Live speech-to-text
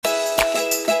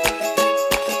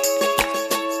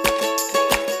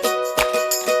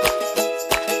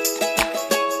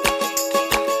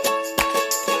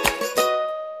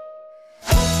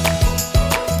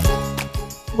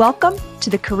Welcome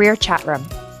to the Career Chat Room,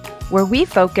 where we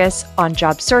focus on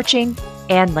job searching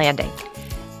and landing.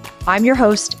 I'm your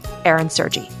host, Erin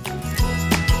Sergi.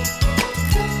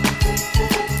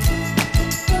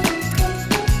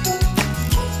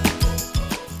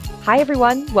 Hi,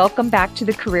 everyone. Welcome back to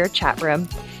the Career Chat Room.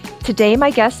 Today,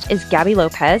 my guest is Gabby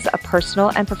Lopez, a personal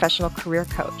and professional career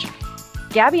coach.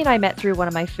 Gabby and I met through one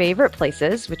of my favorite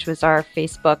places, which was our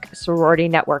Facebook sorority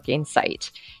networking site.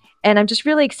 And I'm just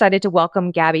really excited to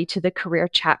welcome Gabby to the Career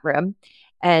Chat Room.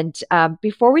 And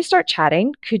before we start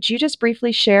chatting, could you just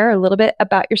briefly share a little bit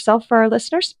about yourself for our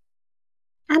listeners?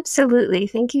 Absolutely.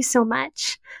 Thank you so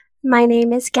much. My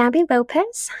name is Gabby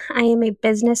Lopez. I am a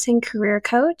business and career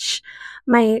coach.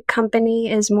 My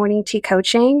company is Morning Tea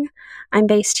Coaching. I'm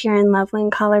based here in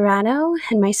Loveland, Colorado,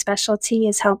 and my specialty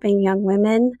is helping young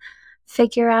women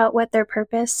figure out what their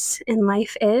purpose in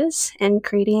life is and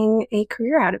creating a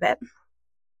career out of it.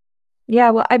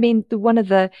 Yeah, well, I mean, one of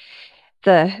the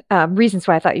reasons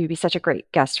why I thought you'd be such a great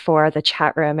guest for the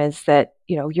chat room is that,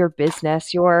 you know, your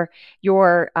business, your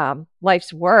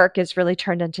life's work is really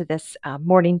turned into this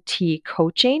morning tea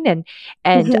coaching. And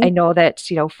I know that,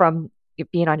 you know, from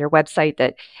being on your website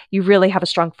that you really have a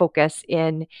strong focus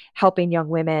in helping young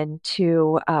women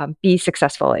to be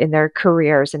successful in their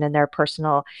careers and in their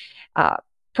personal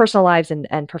lives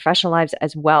and professional lives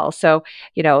as well. So,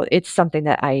 you know, it's something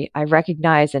that I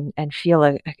recognize and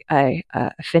feel a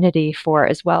affinity for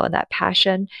as well, and that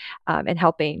passion and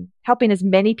helping as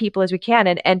many people as we can.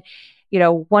 And you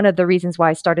know, one of the reasons why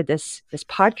I started this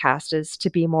podcast is to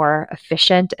be more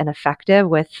efficient and effective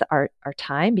with our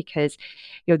time, because,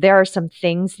 you know, there are some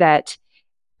things that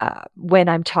when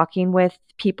I'm talking with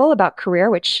people about career,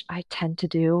 which I tend to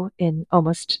do in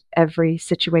almost every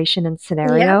situation and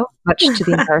scenario, much to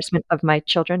the embarrassment of my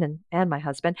children and my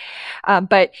husband.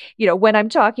 But, you know, when I'm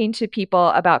talking to people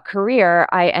about career,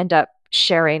 I end up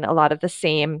sharing a lot of the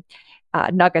same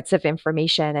nuggets of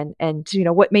information. And, you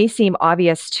know, what may seem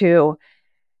obvious to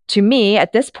me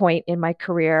at this point in my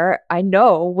career, I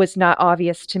know was not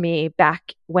obvious to me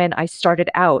back when I started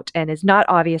out, and is not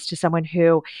obvious to someone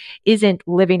who isn't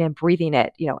living and breathing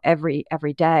it, you know, every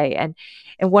day. And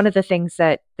one of the things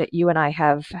that you and I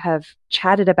have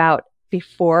chatted about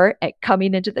before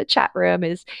coming into the chat room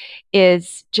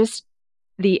is just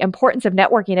the importance of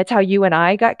networking. It's how you and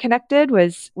I got connected,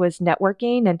 was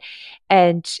networking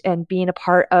and being a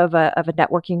part of a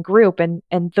networking group.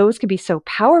 And those can be so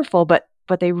powerful, but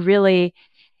they really,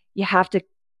 you have to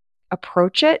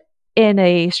approach it in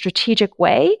a strategic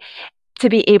way to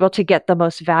be able to get the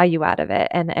most value out of it.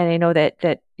 And I know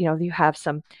that you know, you have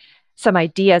some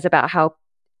ideas about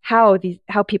how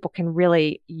people can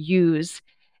really use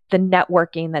the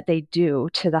networking that they do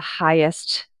to the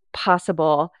highest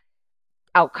possible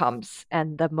outcomes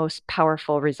and the most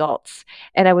powerful results.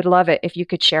 And I would love it if you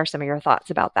could share some of your thoughts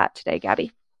about that today,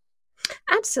 Gabby.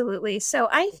 Absolutely. So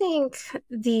I think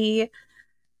the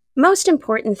most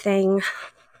important thing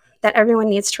that everyone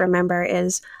needs to remember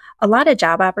is a lot of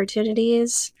job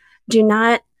opportunities do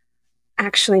not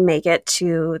actually make it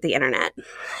to the internet.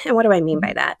 And what do I mean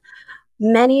by that?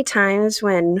 Many times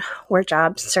when we're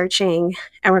job searching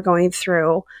and we're going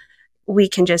through, we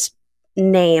can just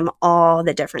name all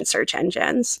the different search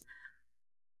engines.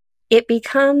 It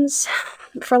becomes,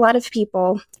 for a lot of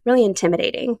people, really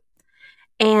intimidating.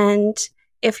 And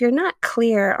if you're not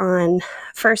clear on,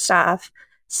 first off,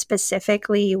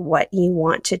 specifically what you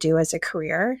want to do as a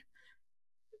career,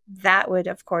 that would,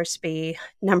 of course, be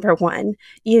number one.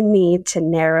 You need to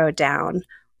narrow down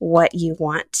what you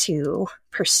want to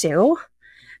pursue,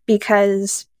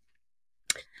 because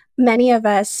many of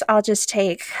us, I'll just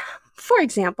take, for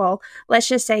example, let's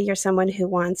just say you're someone who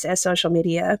wants a social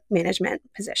media management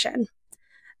position.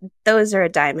 Those are a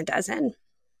dime a dozen.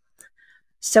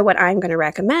 So what I'm going to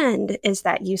recommend is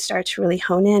that you start to really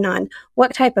hone in on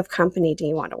what type of company do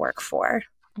you want to work for?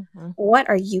 What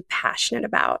are you passionate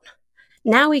about?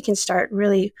 Now we can start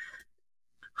really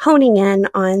honing in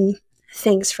on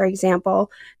things. For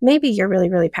example, maybe you're really,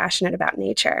 really passionate about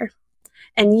nature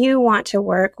and you want to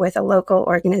work with a local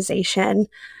organization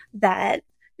that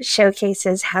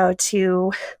showcases how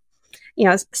to, you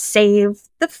know, save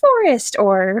the forest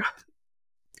or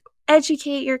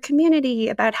educate your community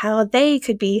about how they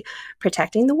could be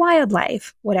protecting the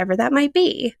wildlife, whatever that might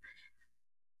be.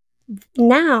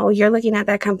 Now you're looking at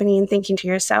that company and thinking to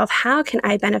yourself, how can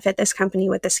I benefit this company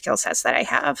with the skill sets that I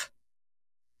have?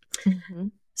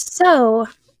 So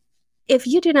if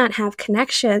you do not have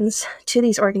connections to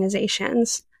these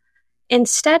organizations,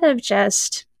 instead of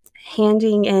just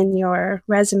handing in your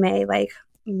resume like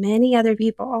many other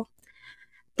people,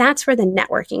 that's where the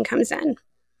networking comes in.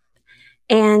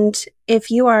 And if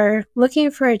you are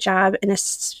looking for a job in a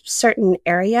certain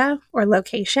area or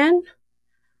location,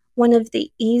 one of the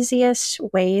easiest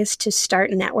ways to start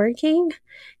networking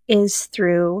is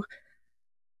through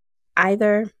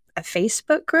either a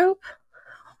Facebook group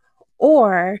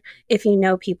or if you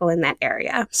know people in that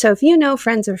area. So if you know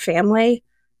friends or family,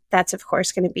 that's of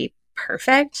course going to be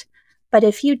perfect. But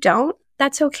if you don't,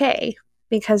 that's okay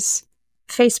because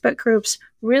Facebook groups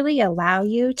really allow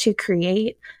you to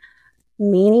create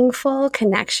meaningful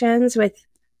connections with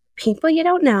people you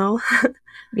don't know,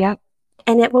 Yeah.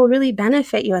 and it will really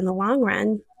benefit you in the long run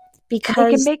And they can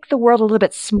because, make the world a little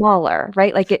bit smaller,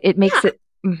 right? Like it makes yeah, it,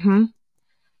 hmm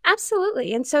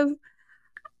absolutely. And so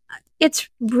it's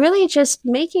really just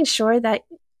making sure that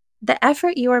the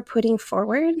effort you are putting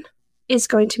forward is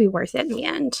going to be worth it in the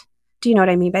end. Do you know what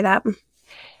I mean by that?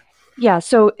 Yeah.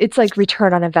 So it's like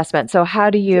return on investment. So Yes.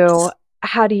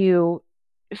 how do you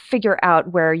figure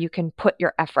out where you can put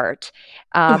your effort,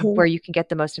 Hmm. where you can get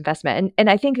the most investment? And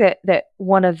I think that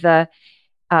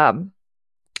um,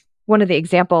 one of the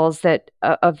examples that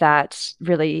of that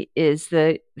really is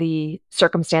the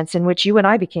circumstance in which you and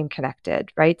I became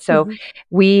connected, right? So Hmm.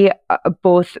 we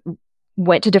both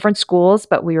went to different schools,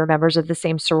 but we were members of the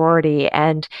same sorority,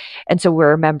 and so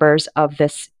we're members of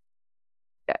this.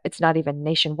 It's not even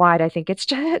nationwide. I think it's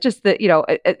just the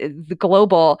the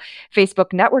global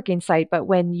Facebook networking site. But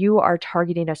when you are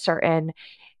targeting a certain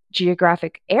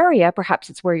geographic area, perhaps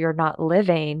it's where you're not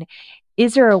living,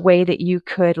 is there a way that you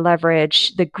could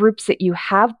leverage the groups that you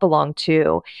have belonged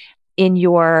to in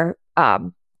your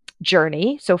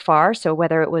journey so far? So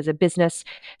whether it was a business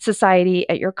society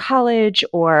at your college,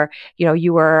 or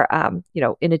you were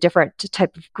in a different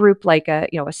type of group, like a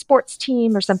sports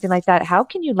team or something like that, how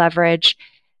can you leverage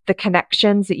the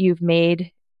connections that you've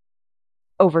made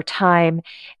over time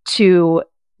to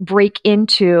break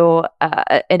into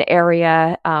an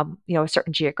area, a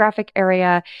certain geographic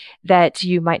area that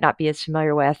you might not be as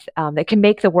familiar with, that can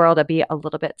make the world be a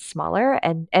little bit smaller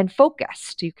and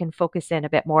focused. You can focus in a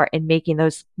bit more in making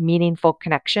those meaningful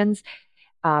connections,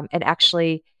 and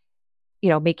actually,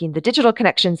 making the digital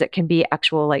connections that can be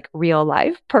actual, like real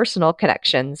life personal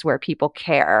connections where people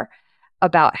care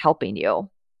about helping you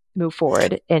move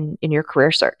forward in your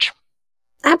career search.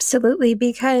 Absolutely,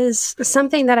 because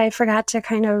something that I forgot to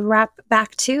kind of wrap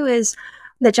back to is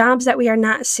the jobs that we are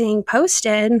not seeing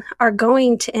posted are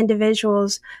going to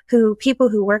individuals who people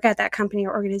who work at that company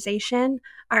or organization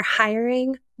are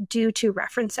hiring due to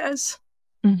references.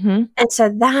 Mm-hmm. And so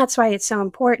that's why it's so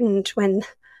important when,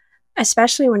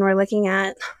 especially when we're looking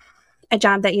at a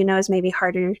job that you know is maybe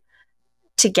harder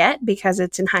to get because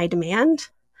it's in high demand,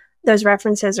 those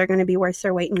references are going to be worth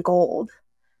their weight in gold.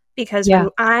 Because Yeah.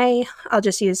 I'll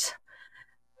just use,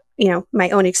 my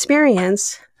own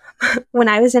experience. When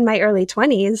I was in my early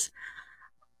 20s,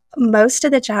 most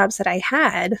of the jobs that I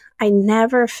had, I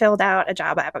never filled out a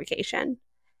job application.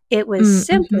 It was Mm-hmm.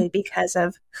 simply because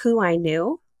of who I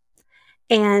knew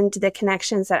and the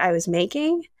connections that I was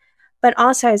making, but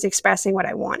also I was expressing what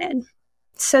I wanted.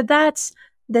 So that's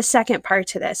the second part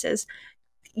to this is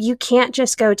you can't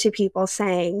just go to people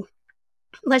saying,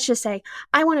 let's just say,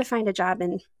 I want to find a job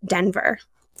in Denver.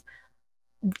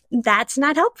 That's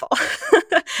not helpful.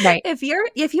 Right. If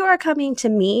you are coming to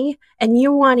me and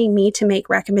you're wanting me to make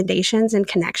recommendations and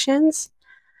connections,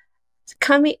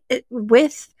 coming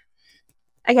with,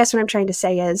 I guess what I'm trying to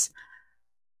say is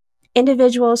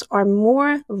individuals are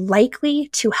more likely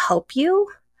to help you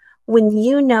when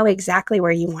you know exactly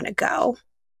where you want to go.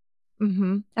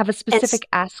 Mm-hmm. Have a And specific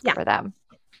ask yeah, for them.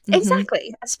 Mm-hmm.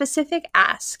 exactly. A specific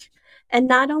ask. And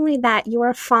not only that, you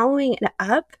are following it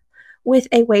up with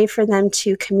a way for them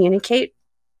to communicate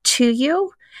to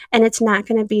you. And it's not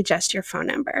going to be just your phone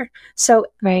number. So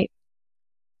Right.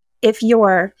 if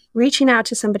you're reaching out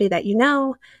to somebody that you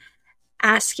know,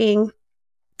 asking,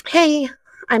 hey,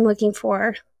 I'm looking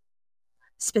for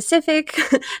specific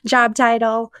job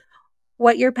title,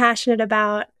 what you're passionate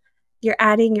about, you're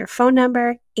adding your phone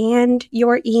number and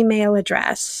your email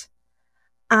address.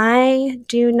 I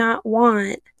do not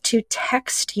want to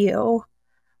text you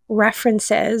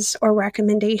references or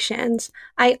recommendations.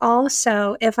 I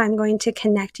also, if I'm going to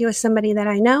connect you with somebody that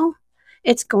I know,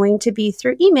 it's going to be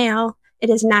through email. It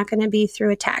is not going to be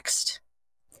through a text.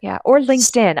 Yeah. Or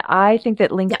LinkedIn. I think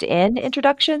that Yeah. LinkedIn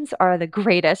introductions are the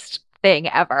greatest thing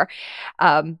ever.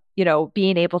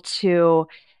 Being able to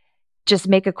just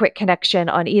make a quick connection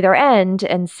on either end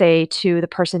and say to the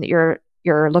person that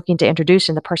you're looking to introduce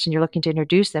and the person you're looking to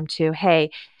introduce them to, hey,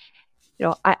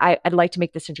 I'd like to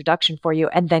make this introduction for you,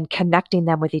 and then connecting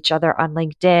them with each other on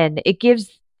LinkedIn. It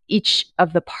gives each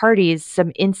of the parties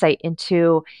some insight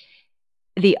into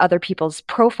the other people's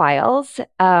profiles.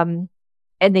 And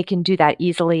they can do that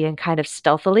easily and kind of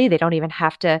stealthily. They don't even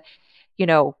have to,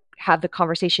 have the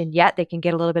conversation yet. They can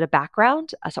get a little bit of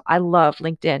background. So I love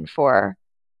LinkedIn for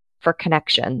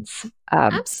connections.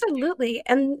 Absolutely.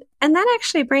 And that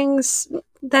actually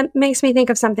that makes me think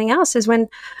of something else is when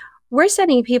we're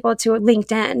sending people to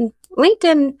LinkedIn.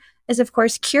 LinkedIn is of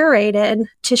course curated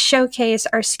to showcase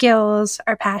our skills,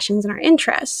 our passions, and our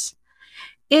interests.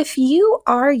 If you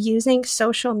are using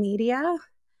social media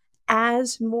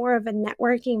as more of a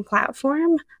networking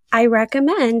platform, I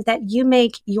recommend that you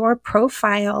make your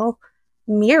profile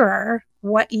mirror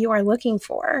what you are looking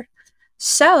for.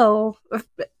 So,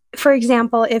 for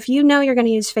example, if you know you're going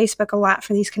to use Facebook a lot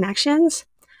for these connections,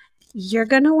 you're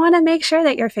going to want to make sure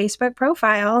that your Facebook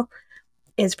profile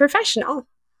is professional,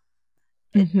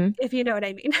 hmm if you know what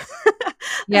I mean.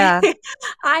 Yeah,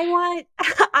 I want,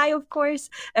 I of course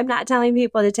am not telling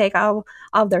people to take all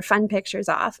their fun pictures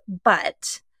off,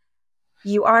 but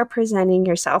you are presenting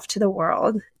yourself to the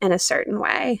world in a certain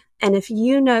way. And if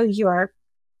you know you are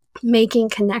making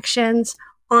connections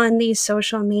on these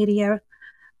social media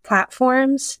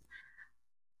platforms,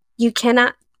 you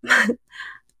cannot,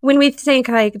 when we think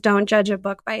like don't judge a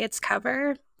book by its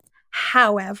cover,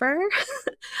 however,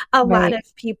 a lot right.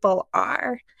 of people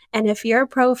are. And if your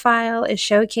profile is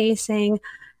showcasing,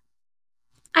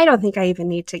 I don't think I even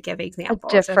need to give A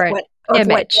examples different of what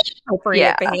image. Yeah.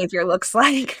 appropriate behavior looks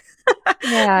like.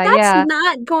 Yeah. That's Yeah.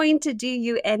 not going to do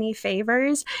you any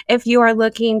favors if you are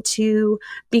looking to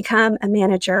become a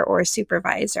manager or a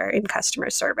supervisor in customer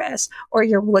service, or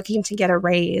you're looking to get a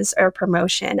raise or a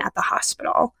promotion at the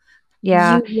hospital.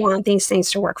 Yeah. You want these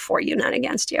things to work for you, not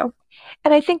against you.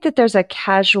 And I think that there's a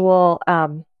casual, a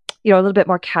little bit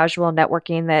more casual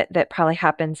networking that probably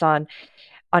happens on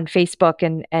Facebook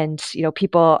and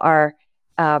people are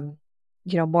um,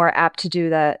 more apt to do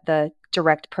the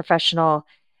direct professional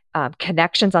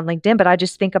connections on LinkedIn. But I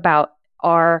just think about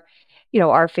our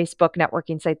Facebook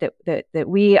networking site that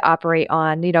we operate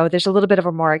on. There's a little bit of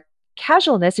a more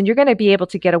casualness, and you're going to be able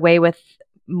to get away with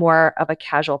more of a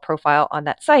casual profile on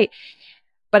that site.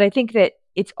 But I think that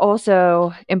it's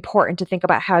also important to think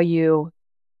about how you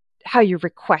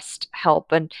request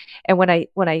help. And when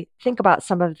I think about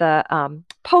some of the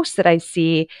posts that I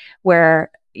see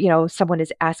where someone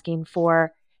is asking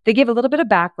for, they give a little bit of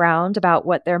background about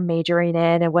what they're majoring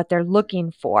in and what they're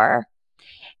looking for,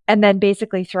 and then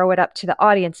basically throw it up to the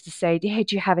audience to say, hey,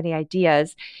 do you have any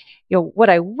ideas? What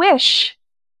I wish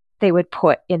they would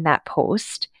put in that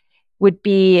post would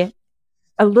be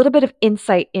a little bit of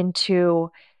insight into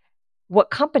what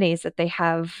companies that they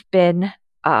have been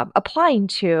applying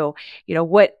to.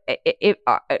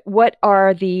 What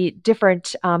are the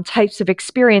different types of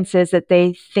experiences that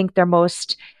they think they're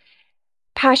most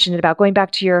passionate about. Going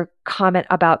back to your comment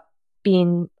about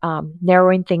being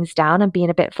narrowing things down and being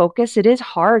a bit focused, it is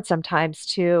hard sometimes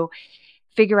to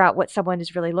figure out what someone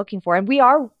is really looking for. And we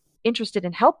are interested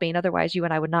in helping. Otherwise, you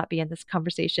and I would not be in this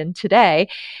conversation today.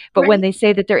 But when Right. they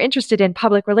say that they're interested in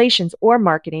public relations or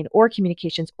marketing or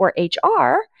communications or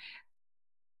HR,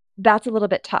 that's a little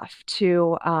bit tough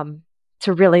to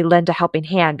really lend a helping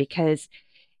hand, because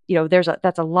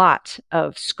that's a lot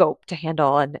of scope to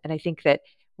handle. And I think that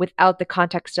without the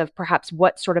context of perhaps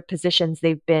what sort of positions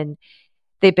they've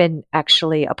been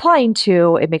actually applying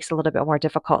to, it makes it a little bit more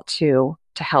difficult to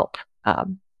help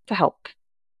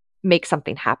make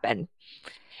something happen.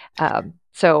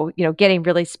 So getting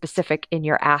really specific in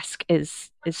your ask is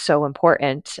so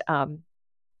important,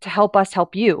 to help us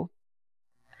help you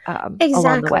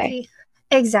along the way. Exactly.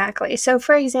 Exactly. So,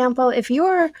 for example, if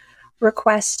you're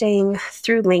requesting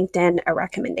through LinkedIn a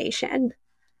recommendation,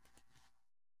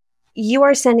 you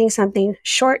are sending something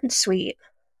short and sweet,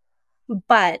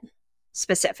 but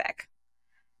specific.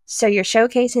 So, you're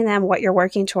showcasing them what you're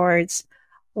working towards,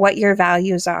 what your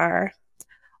values are,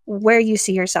 where you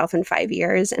see yourself in 5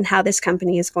 years, and how this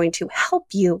company is going to help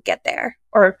you get there.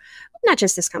 Or not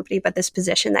just this company, but this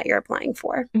position that you're applying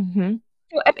for. hmm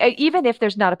Even if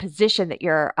there's not a position that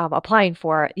you're applying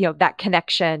for, that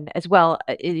connection as well,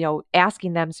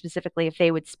 asking them specifically if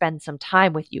they would spend some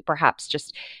time with you, perhaps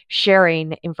just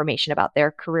sharing information about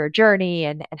their career journey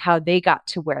and how they got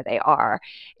to where they are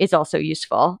is also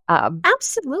useful.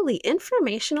 Absolutely.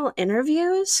 Informational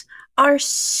interviews are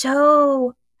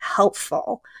so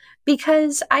helpful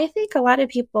because I think a lot of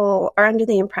people are under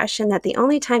the impression that the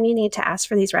only time you need to ask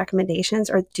for these recommendations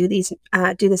or do this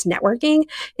networking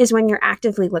is when you're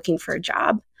actively looking for a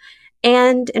job.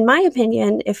 And in my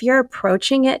opinion, if you're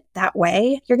approaching it that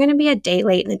way, you're going to be a day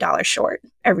late and a dollar short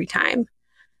every time.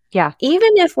 Yeah.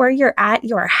 Even if where you're at,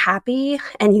 you're happy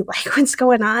and you like what's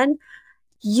going on,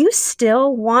 you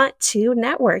still want to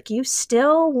network. You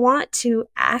still want to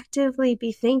actively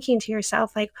be thinking to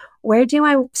yourself, like, where do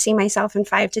I see myself in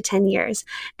 5 to 10 years?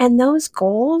 And those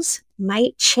goals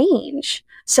might change.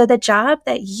 So the job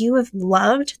that you have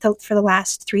loved for the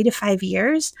last 3 to 5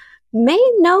 years may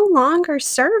no longer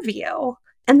serve you.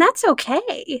 And that's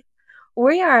okay.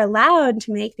 We are allowed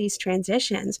to make these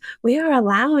transitions. We are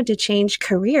allowed to change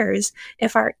careers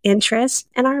if our interests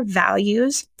and our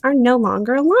values are no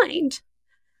longer aligned.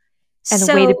 And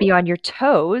a way to So, be on your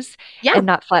toes yeah, and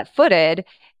not flat-footed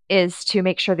is to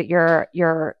make sure that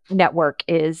your network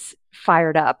is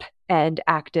fired up and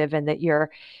active and that you're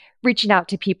reaching out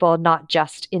to people not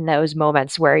just in those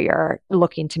moments where you're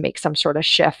looking to make some sort of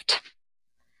shift.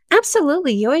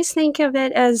 absolutely. You always think of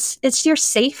it as it's your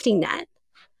safety net.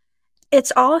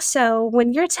 It's also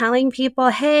when you're telling people,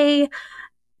 hey,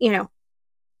 you know,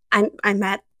 I'm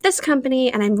at this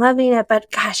company and I'm loving it, but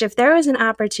gosh, if there was an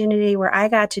opportunity where I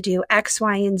got to do X,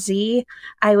 Y, and Z,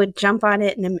 I would jump on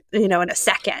it in a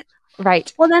second.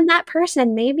 Right. Well, then that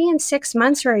person, maybe in 6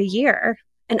 months or a year,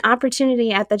 an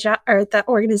opportunity at the job or the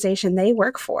organization they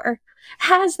work for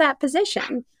has that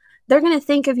position. They're going to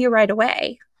think of you right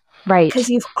away because Right.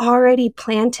 you've already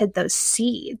planted those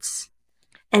seeds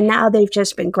and now they've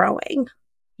just been growing.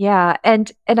 Yeah.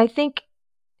 And I think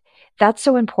that's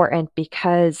so important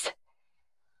because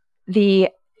the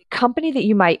company that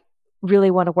you might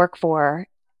really want to work for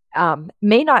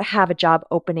may not have a job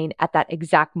opening at that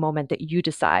exact moment that you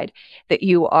decide that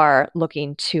you are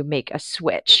looking to make a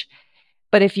switch.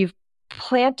 But if you've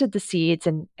planted the seeds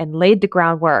and laid the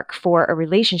groundwork for a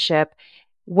relationship,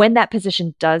 when that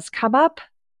position does come up,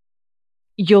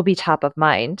 you'll be top of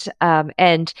mind.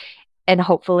 And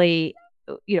hopefully,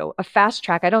 a fast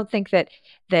track. I don't think and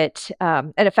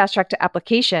a fast track to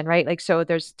application, right? Like, so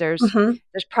Mm-hmm.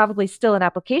 there's probably still an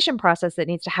application process that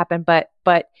needs to happen,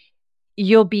 but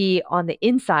you'll be on the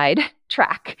inside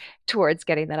track towards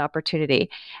getting that opportunity.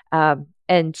 And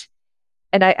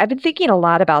I've been thinking a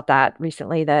lot about that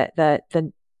recently.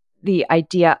 The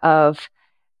idea of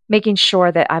making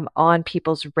sure that I'm on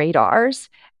people's radars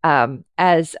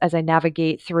as I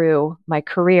navigate through my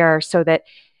career, so that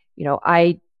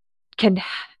I can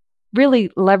really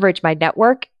leverage my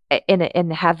network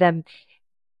and have them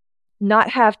not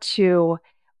have to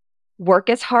work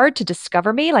as hard to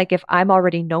discover me. Like, if I'm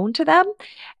already known to them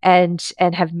and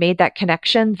have made that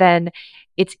connection, then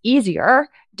it's easier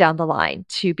down the line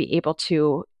to be able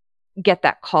to get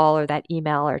that call or that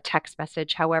email or text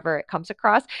message, however it comes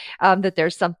across, that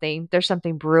there's something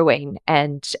brewing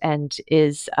and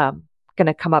is going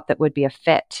to come up that would be a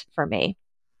fit for me.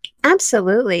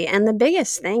 Absolutely. And the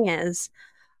biggest thing is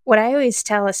what I always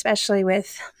tell, especially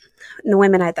with the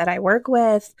women that I work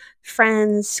with,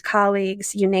 friends,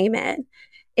 colleagues, you name it,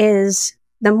 is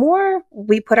the more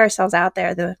we put ourselves out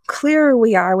there, the clearer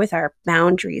we are with our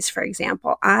boundaries. For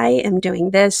example, I am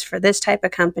doing this for this type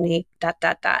of company, dot,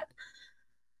 dot, dot.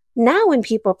 Now, when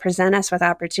people present us with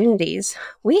opportunities,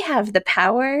 we have the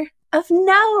power of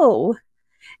no.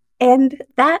 And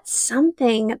that's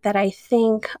something that I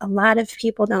think a lot of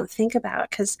people don't think about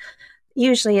because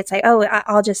usually it's like, oh,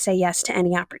 I'll just say yes to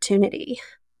any opportunity.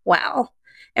 Well,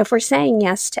 if we're saying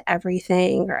yes to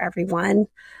everything or everyone,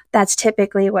 that's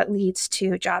typically what leads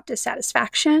to job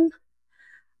dissatisfaction,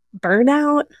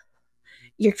 burnout.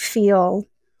 You feel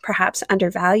perhaps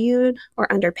undervalued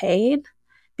or underpaid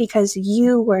because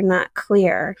you were not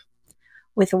clear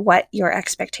with what your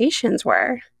expectations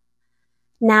were.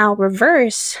 Now,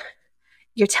 reverse,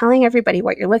 you're telling everybody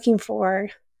what you're looking for.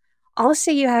 Also,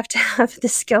 you have to have the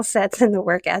skill sets and the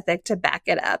work ethic to back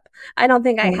it up. I don't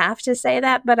think I Right. have to say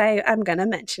that, but I'm going to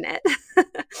mention it. I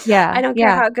Yeah. don't care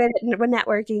Yeah. how good at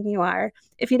networking you are.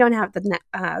 If you don't have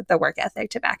the work ethic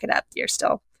to back it up, you're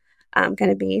still going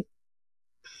to be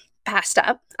passed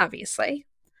up, obviously.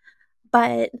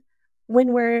 But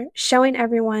when we're showing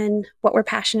everyone what we're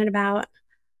passionate about,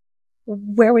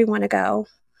 where we want to go,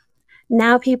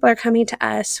 now people are coming to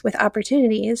us with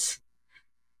opportunities,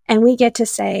 and we get to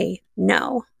say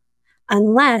no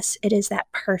unless it is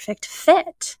that perfect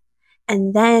fit.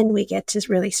 And then we get to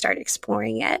really start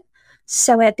exploring it.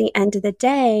 So at the end of the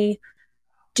day,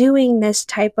 doing this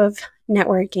type of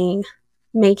networking,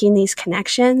 making these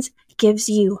connections gives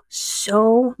you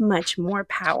so much more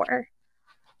power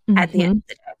at the end Hmm. of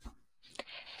the day.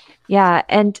 Yeah.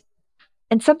 And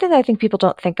something that I think people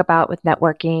don't think about with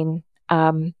networking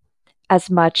as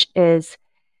much is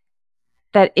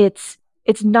that it's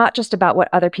not just about what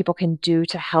other people can do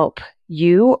to help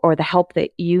you or the help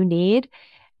that you need.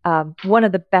 One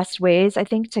of the best ways, I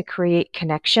think, to create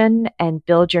connection and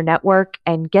build your network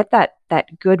and get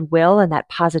that goodwill and that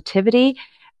positivity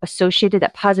associated,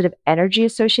 that positive energy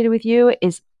associated with you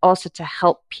is also to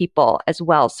help people as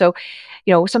well. So,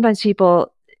 sometimes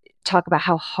people talk about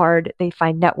how hard they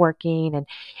find networking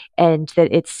and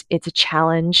that it's a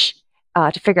challenge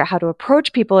to figure out how to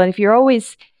approach people. And if you're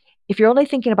only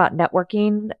thinking about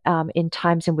networking in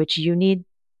times in which you need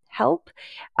help,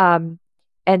 um,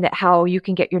 and that how you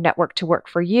can get your network to work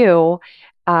for you,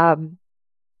 um,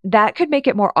 that could make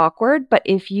it more awkward. But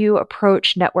if you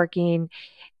approach networking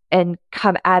and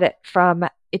come at it from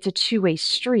it's a two-way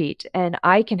street, and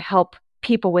I can help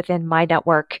people within my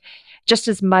network just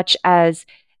as much as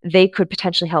they could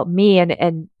potentially help me.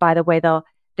 And by the way,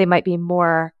 they might be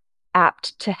more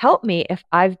apt to help me if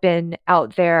I've been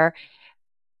out there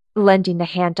lending the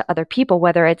hand to other people,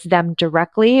 whether it's them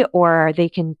directly or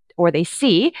they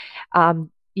see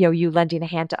you lending a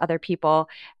hand to other people.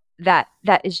 That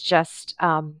is just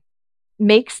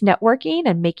makes networking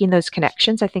and making those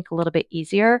connections, I think, a little bit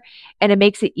easier. And it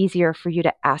makes it easier for you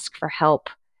to ask for help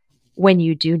when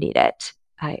you do need it.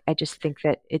 I just think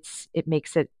that it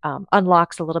makes it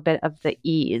unlocks a little bit of the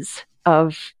ease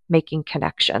of making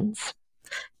connections.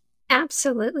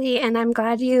 Absolutely. And I'm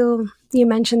glad you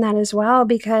mentioned that as well,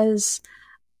 because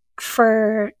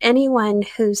for anyone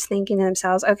who's thinking to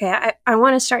themselves, okay, I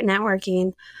want to start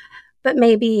networking, but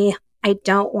maybe I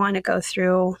don't want to go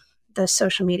through the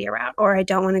social media route, or I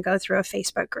don't want to go through a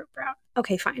Facebook group route.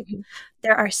 Okay, fine. Mhm.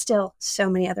 There are still so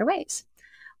many other ways.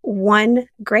 One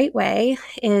great way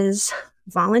is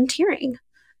volunteering.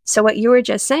 So, what you were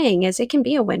just saying is it can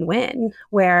be a win win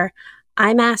where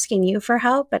I'm asking you for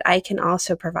help, but I can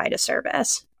also provide a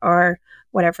service or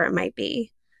whatever it might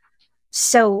be.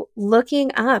 So,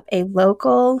 looking up a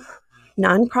local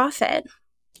nonprofit,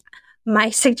 my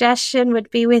suggestion would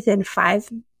be within 5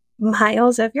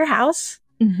 miles of your house.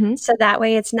 Mhm. So that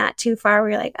way it's not too far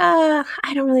where you're like,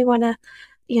 I don't really want to,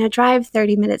 drive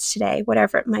 30 minutes today,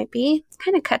 whatever it might be.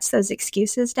 Kind of cuts those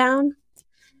excuses down.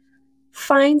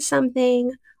 Find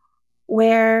something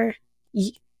where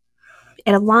it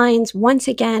aligns once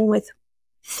again with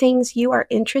things you are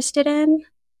interested in.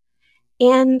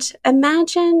 And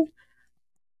imagine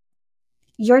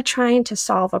you're trying to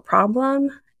solve a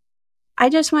problem. I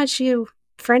just want you,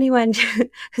 for anyone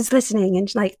who's listening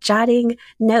and like jotting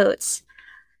notes,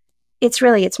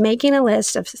 it's making a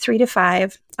list of 3 to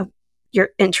 5 of your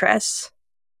interests,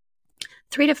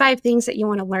 3 to 5 things that you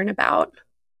want to learn about.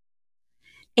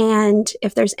 And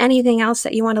if there's anything else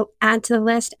that you want to add to the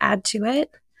list, add to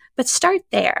it, but start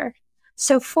there.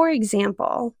 So, for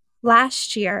example,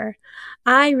 last year,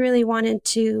 I really wanted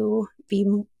to be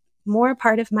more a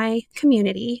part of my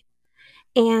community.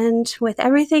 And with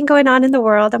everything going on in the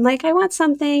world, I'm like, I want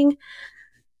something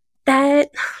that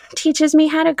teaches me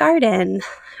how to garden.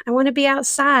 I want to be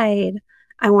outside.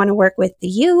 I want to work with the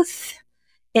youth.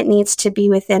 It needs to be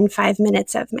within 5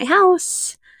 minutes of my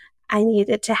house. I need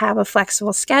it to have a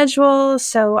flexible schedule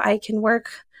so I can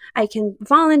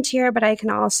volunteer, but I can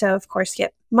also, of course,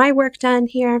 get my work done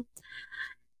here.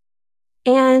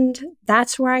 And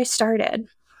that's where I started.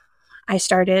 I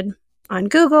started on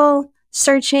Google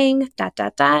searching, dot,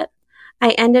 dot, dot.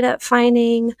 I ended up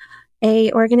finding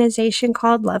a organization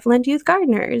called Loveland Youth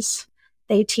Gardeners.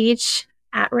 They teach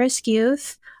at-risk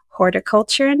youth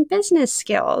horticulture and business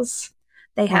skills.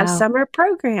 They have Wow. summer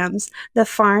programs. The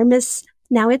farm is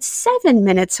now it's 7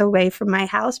 minutes away from my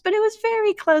house, but it was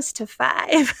very close to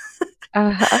 5.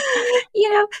 Uh-huh.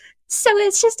 you know, so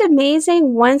it's just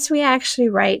amazing once we actually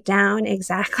write down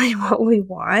exactly what we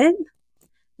want.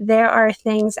 There are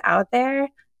things out there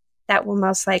that will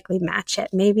most likely match it.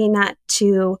 Maybe not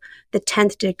to the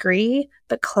 10th degree,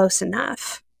 but close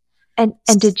enough. And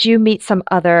did you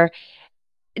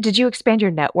expand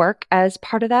your network as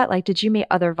part of that? Like, did you meet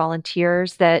other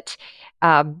volunteers that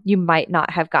you might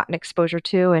not have gotten exposure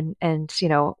to? And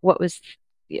what was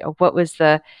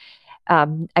the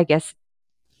I guess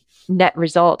net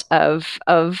result of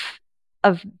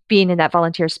being in that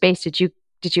volunteer space? Did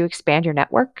you expand your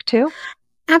network too?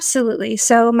 Absolutely.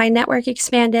 So my network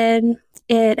expanded.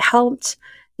 It helped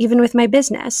even with my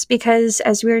business because,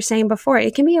 as we were saying before,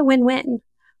 it can be a win-win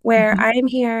where Hmm. I'm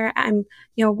here, I'm,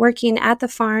 working at the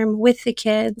farm with the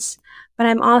kids, but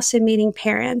I'm also meeting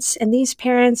parents, and these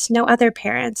parents know other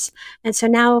parents. And so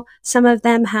now some of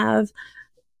them have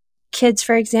kids,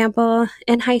 for example,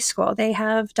 in high school, they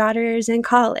have daughters in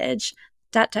college,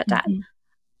 dot, dot, dot. Hmm.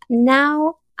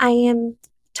 Now I am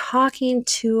talking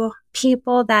to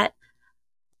people that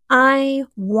I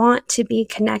want to be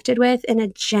connected with in a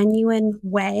genuine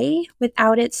way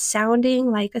without it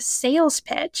sounding like a sales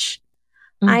pitch.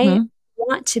 I Hmm.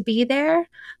 want to be there,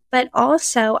 but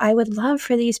also I would love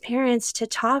for these parents to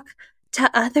talk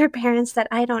to other parents that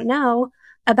I don't know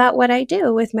about what I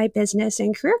do with my business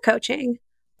and career coaching Right.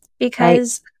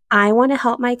 because I want to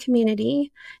help my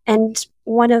community. And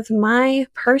one of my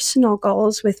personal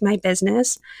goals with my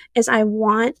business is I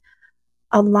want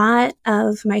a lot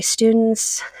of my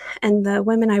students and the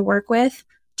women I work with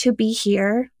to be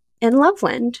here in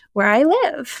Loveland, where I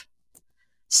live.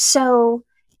 So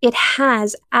it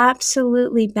has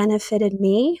absolutely benefited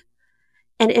me.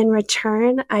 And in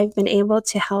return, I've been able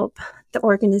to help the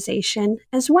organization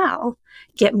as well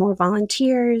get more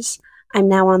volunteers. I'm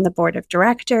now on the board of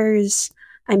directors.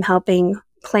 I'm helping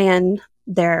plan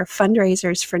their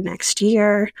fundraisers for next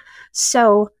year.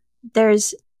 So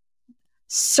there's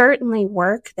certainly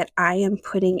work that I am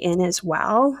putting in as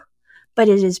well, but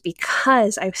it is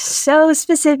because I was so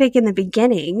specific in the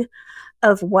beginning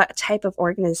of what type of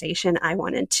organization I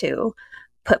wanted to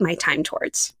put my time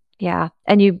towards. Yeah.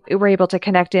 And you were able to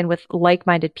connect in with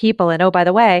like-minded people. And oh, by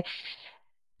the way,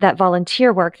 that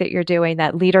volunteer work that you're doing,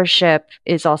 that leadership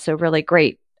is also really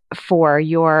great for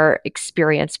your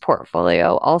experience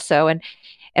portfolio also. And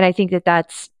I think that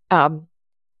that's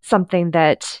something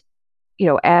that,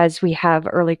 as we have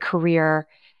early career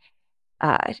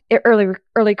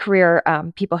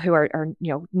people who are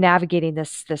navigating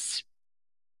this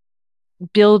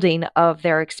building of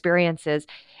their experiences,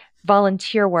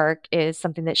 volunteer work is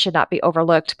something that should not be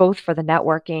overlooked, both for the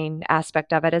networking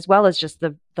aspect of it as well as just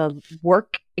the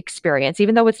work experience.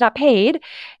 Even though it's not paid,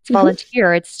 it's Mhm.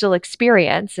 volunteer, it's still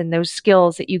experience, and those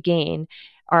skills that you gain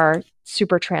are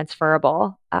super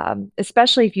transferable.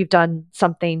 Especially if you've done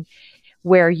something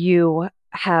where you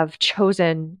have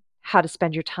chosen how to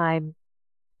spend your time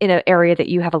in an area that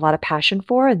you have a lot of passion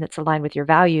for and that's aligned with your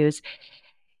values.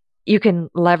 You can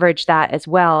leverage that as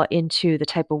well into the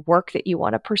type of work that you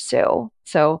want to pursue.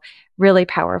 So, really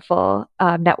powerful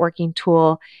networking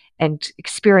tool and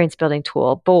experience building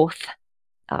tool, both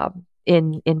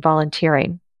in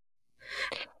volunteering.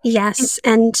 Yes,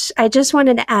 and I just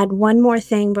wanted to add one more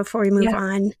thing before we move Yeah.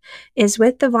 on is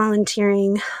with the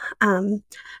volunteering, um,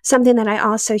 something that I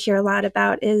also hear a lot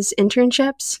about is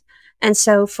internships. And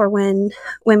so for when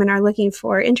women are looking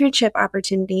for internship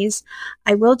opportunities,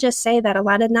 I will just say that a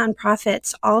lot of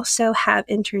nonprofits also have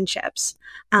internships,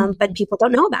 but Mhm. people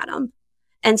don't know about them.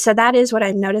 And so that is what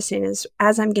I'm noticing is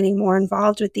as I'm getting more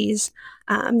involved with these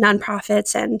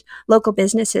nonprofits and local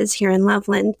businesses here in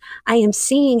Loveland, I am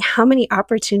seeing how many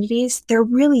opportunities there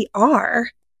really are.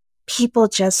 People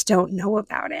just don't know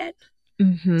about it.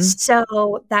 Mhm.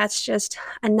 So that's just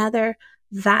another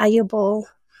valuable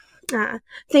uh,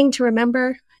 thing to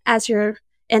remember as you're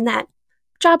in that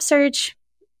job search,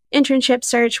 internship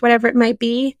search, whatever it might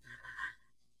be.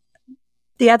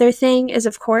 The other thing is,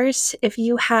 of course, if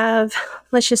you have,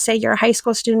 let's just say you're a high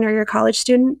school student or you're a college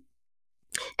student,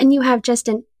 and you have just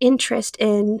an interest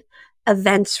in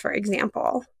events, for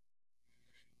example,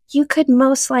 you could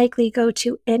most likely go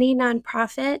to any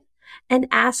nonprofit and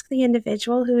ask the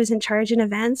individual who is in charge in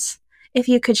events if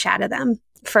you could shadow them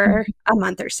for Mhm. a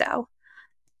month or so.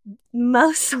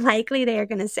 Most likely they are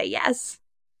going to say yes.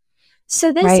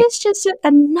 So, this Right. is just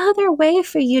another way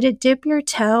for you to dip your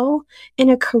toe in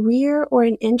a career or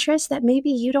an interest that maybe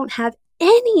you don't have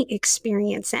any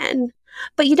experience in,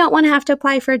 but you don't want to have to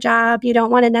apply for a job. You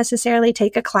don't want to necessarily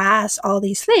take a class, all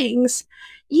these things.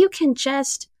 You can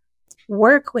just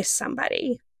work with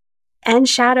somebody and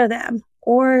shadow them.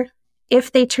 Or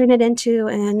if they turn it into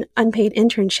an unpaid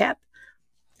internship,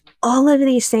 all of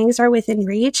these things are within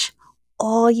reach.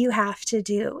 All you have to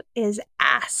do is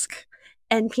ask.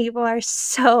 And people are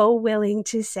so willing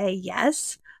to say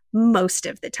yes most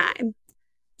of the time.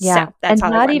 Yeah. So that's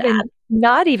And all I wanted to add.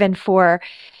 not even for,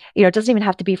 it doesn't even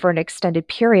have to be for an extended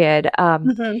period.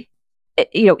 Mm-hmm.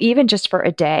 Even just for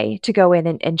a day to go in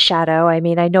and shadow. I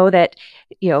mean, I know that,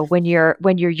 when you're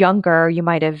younger, you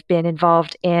might have been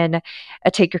involved in a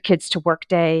take your kids to work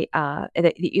day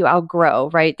that you outgrow,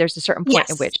 right? There's a certain point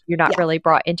in Yes. which you're not Yeah. really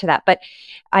brought into that. But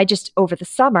I just over the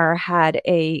summer had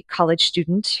a college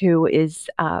student who is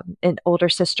an older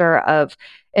sister of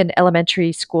an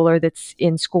elementary schooler that's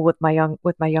in school with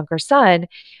my younger son,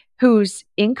 who's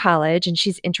in college, and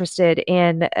she's interested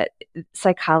in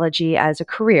psychology as a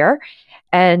career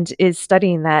and is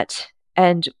studying that.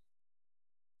 And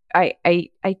I, I,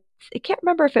 I, I can't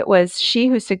remember if it was she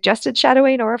who suggested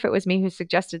shadowing or if it was me who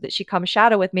suggested that she come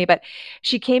shadow with me, but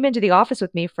she came into the office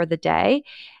with me for the day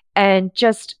and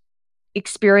just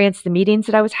experienced the meetings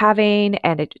that I was having,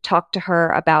 and it talked to her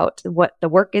about what the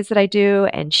work is that I do,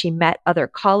 and she met other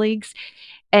colleagues.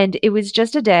 And it was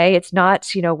just a day. It's not,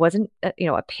 wasn't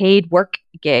a paid work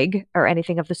gig or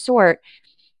anything of the sort,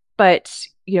 but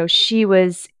she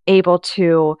was able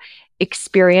to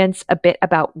experience a bit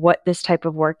about what this type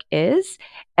of work is,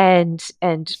 and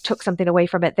took something away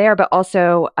from it there. But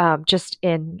also, just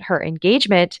in her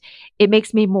engagement, it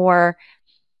makes me more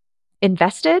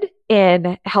invested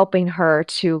in helping her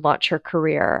to launch her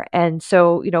career. And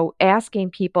so,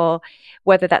 asking people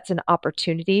whether that's an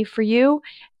opportunity for you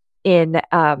in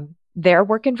their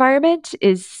work environment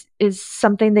is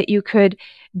something that you could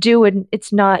do, and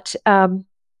it's not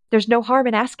there's no harm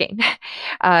in asking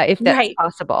if that's Right.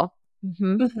 possible.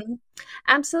 Hmm. Hmm.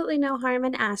 Absolutely no harm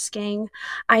in asking.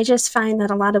 I just find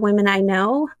that a lot of women I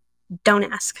know don't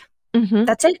ask. Hmm.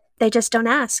 That's it. They just don't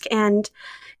ask. And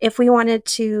if we wanted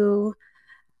to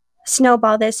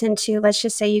snowball this into, let's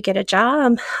just say you get a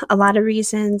job, a lot of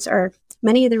reasons, or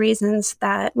many of the reasons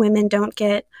that women don't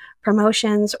get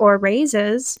promotions or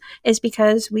raises is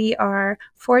because we are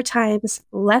 4 times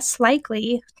less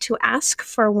likely to ask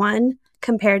for one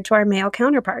compared to our male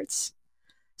counterparts.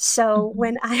 So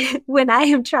Hmm. when I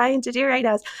am trying to do right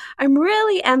now is I'm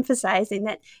really emphasizing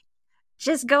that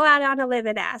just go out on a limb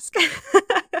and ask.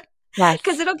 Because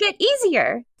Yes. it'll get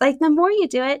easier. Like the more you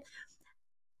do it,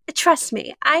 trust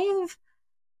me, I've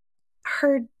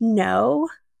heard no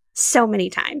so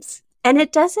many times. And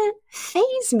it doesn't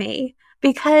faze me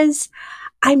because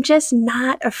I'm just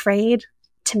not afraid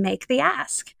to make the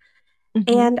ask. Hmm.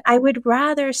 And I would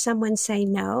rather someone say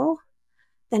no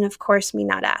than, of course, me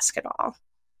not ask at all Yeah.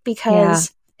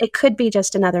 because it could be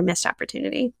just another missed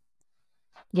opportunity.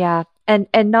 Yeah.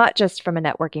 And not just from a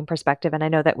networking perspective. And I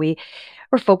know that we're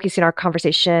focusing our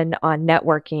conversation on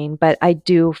networking, but I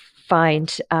do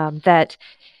find that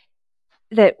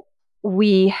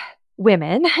we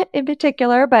women in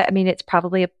particular, but I mean, it's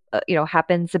probably,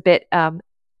 happens a bit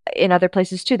in other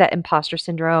places too, that imposter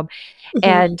syndrome Mhm.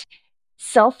 and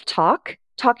self-talk,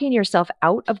 talking yourself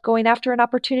out of going after an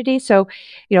opportunity. So,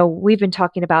 we've been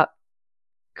talking about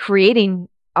creating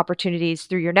opportunities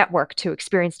through your network to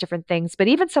experience different things. But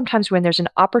even sometimes when there's an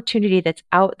opportunity that's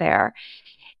out there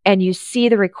and you see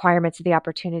the requirements of the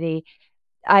opportunity,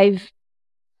 I've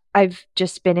I've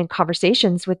just been in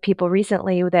conversations with people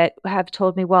recently that have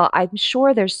told me, well, I'm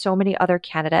sure there's so many other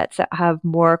candidates that have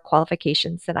more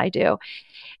qualifications than I do.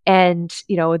 And,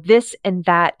 this and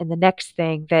that and the next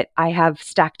thing that I have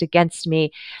stacked against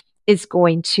me is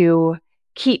going to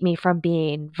keep me from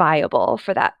being viable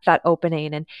for that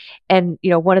opening. And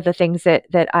one of the things that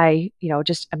I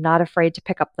just I'm not afraid to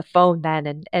pick up the phone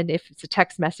then, and if it's a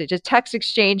text message, a text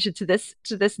exchange to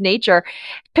this nature,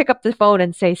 pick up the phone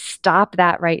and say, stop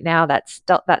that right now,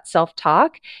 that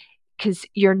self-talk, because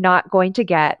you're not going to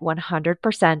get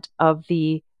 100% of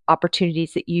the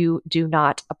opportunities that you do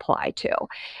not apply to.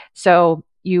 So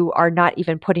you are not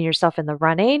even putting yourself in the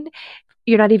running.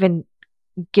 You're not even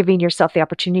giving yourself the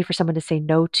opportunity for someone to say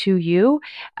no to you.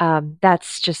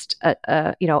 That's just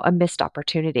a missed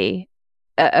opportunity,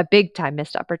 a big time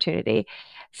missed opportunity.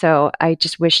 So I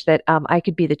just wish that I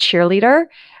could be the cheerleader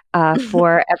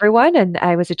for everyone. And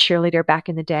I was a cheerleader back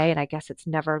in the day, and I guess it's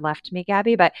never left me,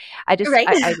 Gabby. But I just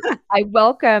Right. I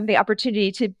welcome the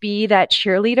opportunity to be that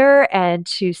cheerleader and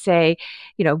to say,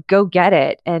 go get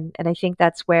it. And I think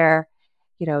that's where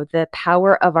the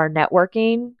power of our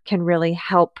networking can really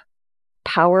help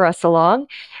power us along.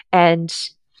 And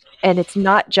and it's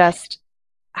not just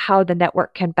how the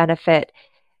network can benefit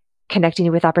connecting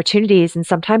you with opportunities, and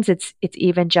sometimes it's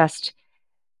even just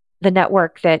the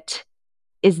network that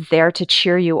is there to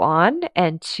cheer you on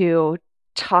and to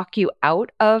talk you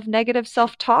out of negative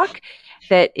self-talk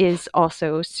that is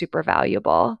also super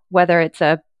valuable, whether it's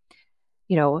someone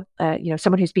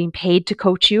who's being paid to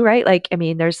coach you, right? Like, I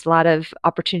mean, there's a lot of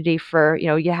opportunity for,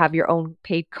 you have your own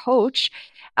paid coach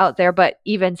out there, but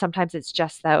even sometimes it's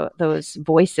just those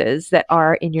voices that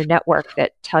are in your network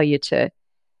that tell you to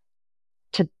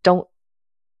don't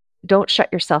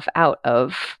shut yourself out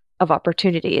of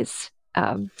opportunities.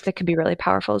 That can be really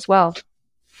powerful as well.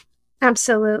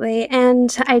 Absolutely.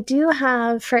 And I do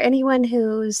have, for anyone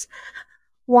who's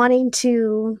wanting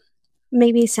to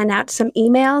maybe send out some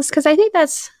emails, because I think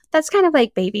that's kind of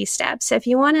like baby steps. If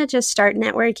you want to just start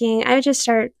networking, I would just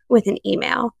start with an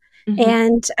email. Hmm.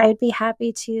 And I'd be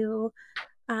happy to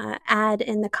add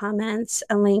in the comments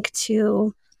a link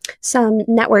to a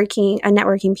networking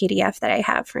PDF that I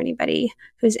have for anybody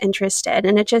who's interested.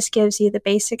 And it just gives you the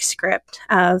basic script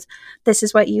of this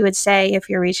is what you would say if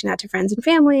you're reaching out to friends and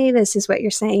family. This is what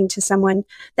you're saying to someone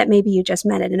that maybe you just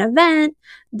met at an event.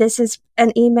 This is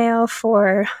an email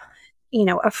for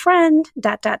a friend,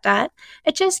 dot, dot, dot.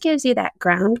 It just gives you that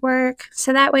groundwork.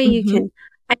 So that way you Hmm. can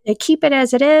either keep it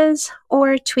as it is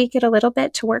or tweak it a little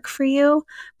bit to work for you.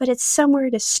 But it's somewhere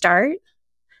to start.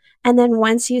 And then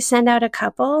once you send out a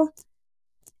couple,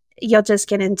 you'll just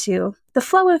get into the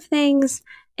flow of things.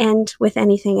 And with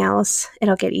anything else,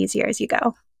 it'll get easier as you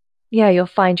go. Yeah, you'll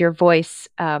find your voice.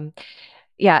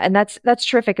 Yeah, and that's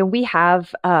terrific. And we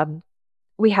have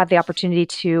the opportunity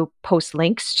to post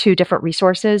links to different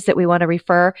resources that we want to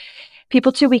refer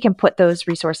people to. We can put those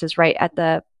resources right at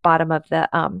the bottom of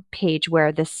the page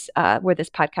where this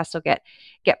podcast will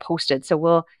get posted. So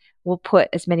we'll put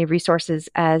as many resources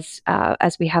as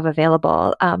we have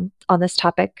available on this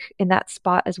topic in that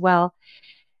spot as well.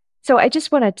 So I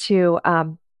just wanted to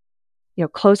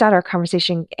close out our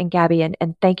conversation, and Gabby,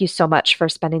 and thank you so much for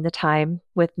spending the time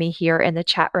with me here in the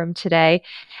chat room today.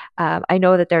 I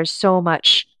know that there's so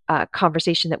much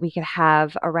conversation that we could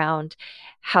have around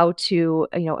how to,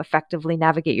 effectively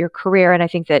navigate your career, and I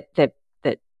think that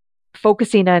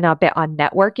focusing in a bit on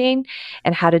networking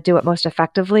and how to do it most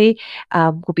effectively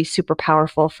will be super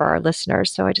powerful for our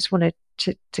listeners. So I just wanted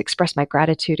to express my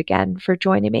gratitude again for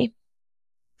joining me.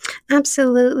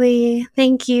 Absolutely.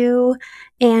 Thank you.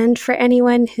 And for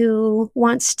anyone who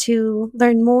wants to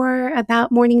learn more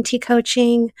about morning tea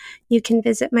coaching, you can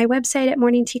visit my website at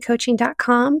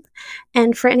morningteacoaching.com.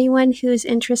 And for anyone who's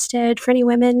interested, for any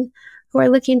women who are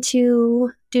looking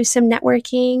to do some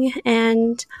networking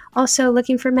and also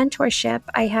looking for mentorship,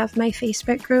 I have my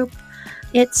Facebook group.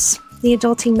 It's the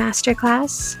Adulting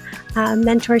Masterclass,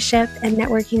 Mentorship and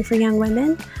Networking for Young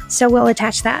Women. So we'll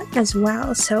attach that as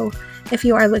well. So if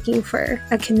you are looking for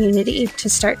a community to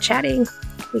start chatting,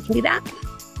 we can do that.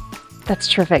 That's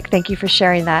terrific. Thank you for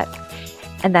sharing that.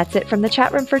 And that's it from the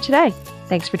chat room for today.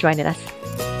 Thanks for joining us.